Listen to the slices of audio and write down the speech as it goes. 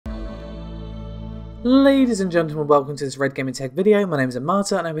Ladies and gentlemen, welcome to this Red Gaming Tech video. My name is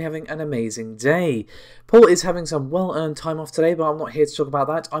Amata and I'll be having an amazing day. Paul is having some well-earned time off today, but I'm not here to talk about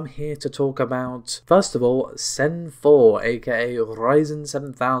that. I'm here to talk about, first of all, Zen 4, aka Ryzen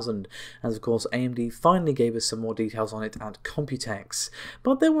 7000. As of course, AMD finally gave us some more details on it at Computex.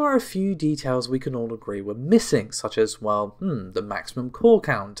 But there were a few details we can all agree were missing, such as, well, the maximum core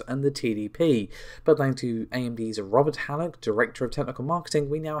count and the TDP. But thanks to AMD's Robert Hallock, Director of Technical Marketing,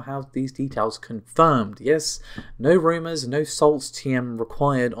 we now have these details confirmed. Yes, no rumours, no salts TM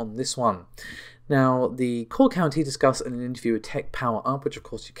required on this one. Now, the core count he discussed in an interview with Tech Power Up, which of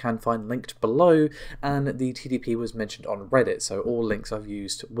course you can find linked below, and the TDP was mentioned on Reddit, so all links I've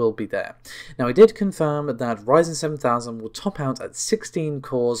used will be there. Now, he did confirm that Ryzen 7000 will top out at 16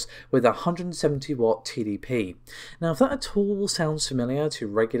 cores with 170 watt TDP. Now, if that at all sounds familiar to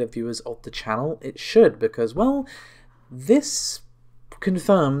regular viewers of the channel, it should, because, well, this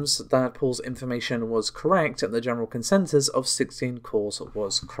confirms that Paul's information was correct and the general consensus of 16 cores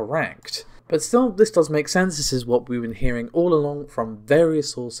was correct. But still, this does make sense. This is what we've been hearing all along from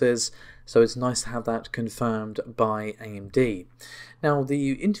various sources, so it's nice to have that confirmed by AMD. Now,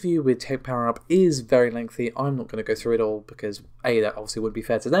 the interview with Tech Power Up is very lengthy. I'm not going to go through it all because A, that obviously would be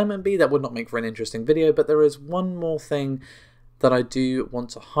fair to them, and B, that would not make for an interesting video, but there is one more thing that I do want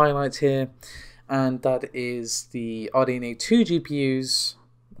to highlight here, and that is the RDNA 2 GPUs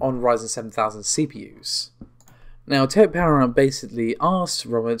on Ryzen 7000 CPUs. Now, Tech Power Up basically asked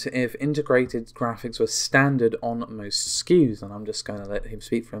Robert if integrated graphics were standard on most SKUs, and I'm just going to let him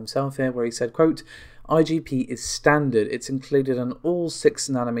speak for himself here, where he said, quote, IGP is standard. It's included on all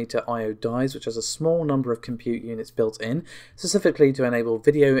 6nm I/O dies, which has a small number of compute units built in, specifically to enable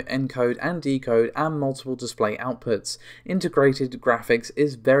video encode and decode and multiple display outputs. Integrated graphics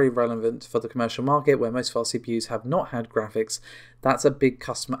is very relevant for the commercial market, where most of our CPUs have not had graphics. That's a big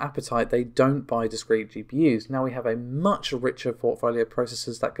customer appetite. They don't buy discrete GPUs. Now we have a much richer portfolio of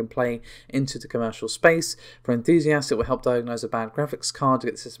processors that can play into the commercial space. For enthusiasts, it will help diagnose a bad graphics card to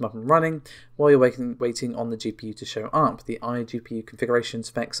get the system up and running while you're waiting on the GPU to show up. The iGPU configuration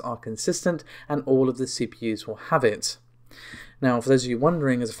specs are consistent and all of the CPUs will have it. Now, for those of you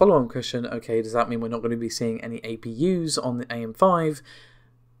wondering, as a follow-on question, okay, does that mean we're not going to be seeing any APUs on the AM5?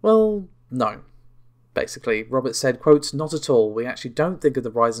 Well, no. Basically, Robert said, quote, not at all. We actually don't think of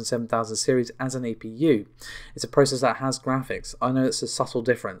the Ryzen 7000 series as an APU. It's a processor that has graphics. I know it's a subtle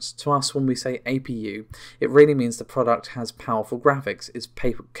difference. To us, when we say APU, it really means the product has powerful graphics, is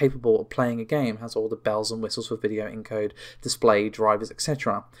capable of playing a game, has all the bells and whistles for video encode, display, drivers,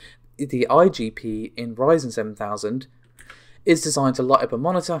 etc. The iGP in Ryzen 7000 is designed to light up a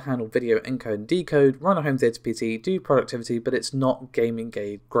monitor, handle video encode and decode, run a home theater PC, do productivity, but it's not gaming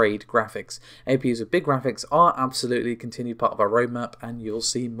grade graphics. APUs with big graphics are absolutely a continued part of our roadmap, and you'll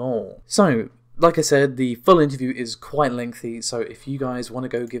see more. So, like I said, the full interview is quite lengthy, so if you guys want to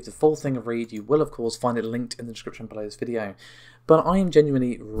go give the full thing a read, you will of course find it linked in the description below this video. But I am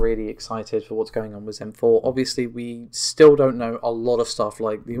genuinely really excited for what's going on with Zen 4. Obviously, we still don't know a lot of stuff,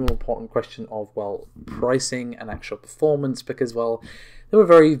 like the more important question of, well, pricing and actual performance, because, well, they were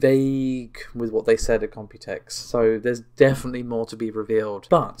very vague with what they said at Computex, so there's definitely more to be revealed.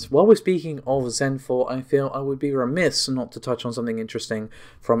 But while we're speaking of Zen 4, I feel I would be remiss not to touch on something interesting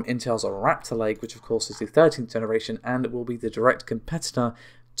from Intel's Raptor Lake, which of course is the 13th generation and will be the direct competitor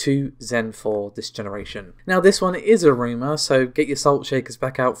to Zen 4 this generation. Now, this one is a rumour, so get your salt shakers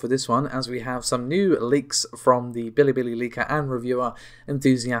back out for this one, as we have some new leaks from the Bilibili leaker and reviewer,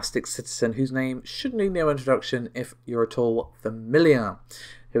 Enthusiastic Citizen, whose name should need no introduction if you're at all familiar,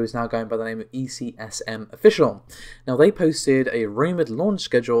 who is now going by the name of ECSM Official. Now, they posted a rumoured launch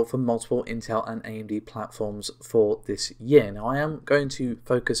schedule for multiple Intel and AMD platforms for this year. Now, I am going to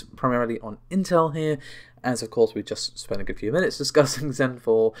focus primarily on Intel here, as of course we just spent a good few minutes discussing Zen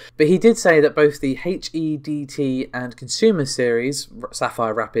 4, but he did say that both the HEDT and Consumer series,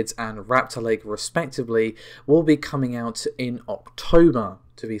 Sapphire Rapids and Raptor Lake respectively, will be coming out in October.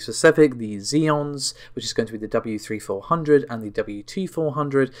 To be specific, the Xeons, which is going to be the W3400 and the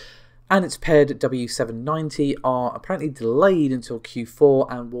W2400, and its paired W790 are apparently delayed until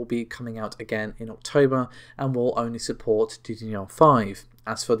Q4 and will be coming out again in October and will only support DDR5.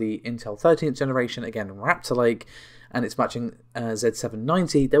 As for the Intel 13th generation, again Raptor Lake, and its matching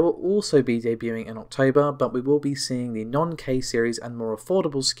Z790, they will also be debuting in October, but we will be seeing the non-K series and more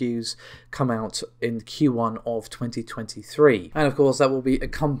affordable SKUs come out in Q1 of 2023. And of course that will be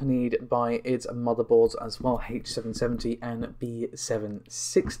accompanied by its motherboards as well, H770 and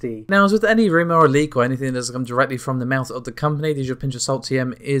B760. Now, as with any rumour or leak or anything that has come directly from the mouth of the company, the usual pinch of salt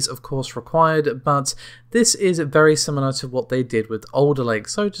TM is of course required, but this is very similar to what they did with Alder Lake,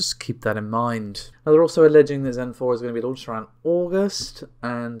 so just keep that in mind. Now, they're also alleging that Zen 4 is going to be launched around August,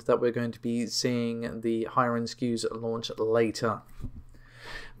 and that we're going to be seeing the higher end SKUs launch later.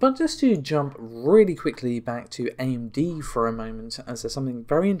 But just to jump really quickly back to AMD for a moment, as there's something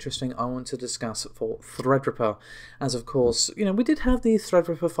very interesting I want to discuss for Threadripper. As of course, you know, we did have the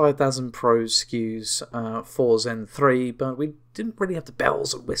Threadripper 5000 Pro SKUs for Zen 3, but we didn't really have the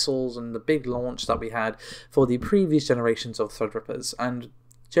bells and whistles and the big launch that we had for the previous generations of Threadrippers. And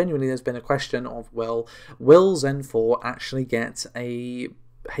genuinely there's been a question of, well, will Zen 4 actually get a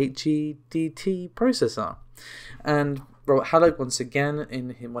HEDT processor? And Hallock, once again,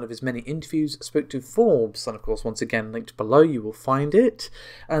 in one of his many interviews, spoke to Forbes, and of course, once again, linked below, you will find it.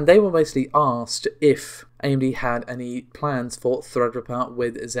 And they were basically asked if AMD had any plans for Threadripper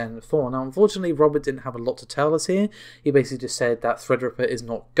with Zen 4. Now, unfortunately, Robert didn't have a lot to tell us here. He basically just said that Threadripper is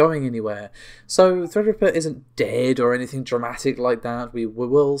not going anywhere. So Threadripper isn't dead or anything dramatic like that. We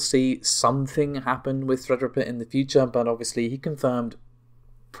will see something happen with Threadripper in the future, but obviously he confirmed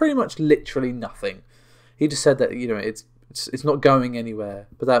pretty much literally nothing. He just said that, you know, it's not going anywhere,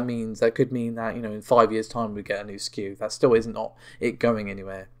 but that could mean that, you know, in 5 years' time we get a new SKU. That still is not it going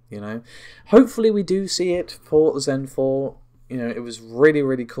anywhere, you know. Hopefully we do see it for Zen 4. You know, it was really,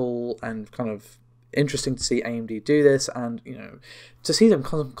 really cool and kind of interesting to see AMD do this, and, you know, to see them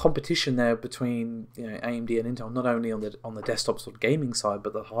competition there between, you know, AMD and Intel, not only on the desktop sort of gaming side,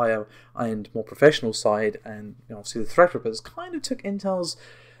 but the higher end, more professional side. And, you know, obviously the Threadrippers kind of took Intel's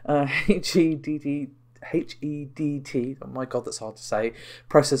HEDT, oh my god, that's hard to say,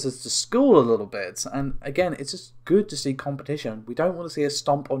 processors to school a little bit. And again, it's just good to see competition. We don't want to see a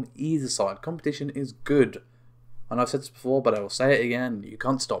stomp on either side. Competition is good. And I've said this before, but I will say it again, you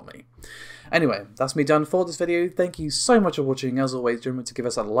can't stop me. Anyway, that's me done for this video. Thank you so much for watching. As always, remember to give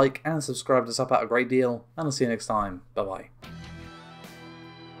us a like and subscribe to us up out a great deal. And I'll see you next time. Bye bye.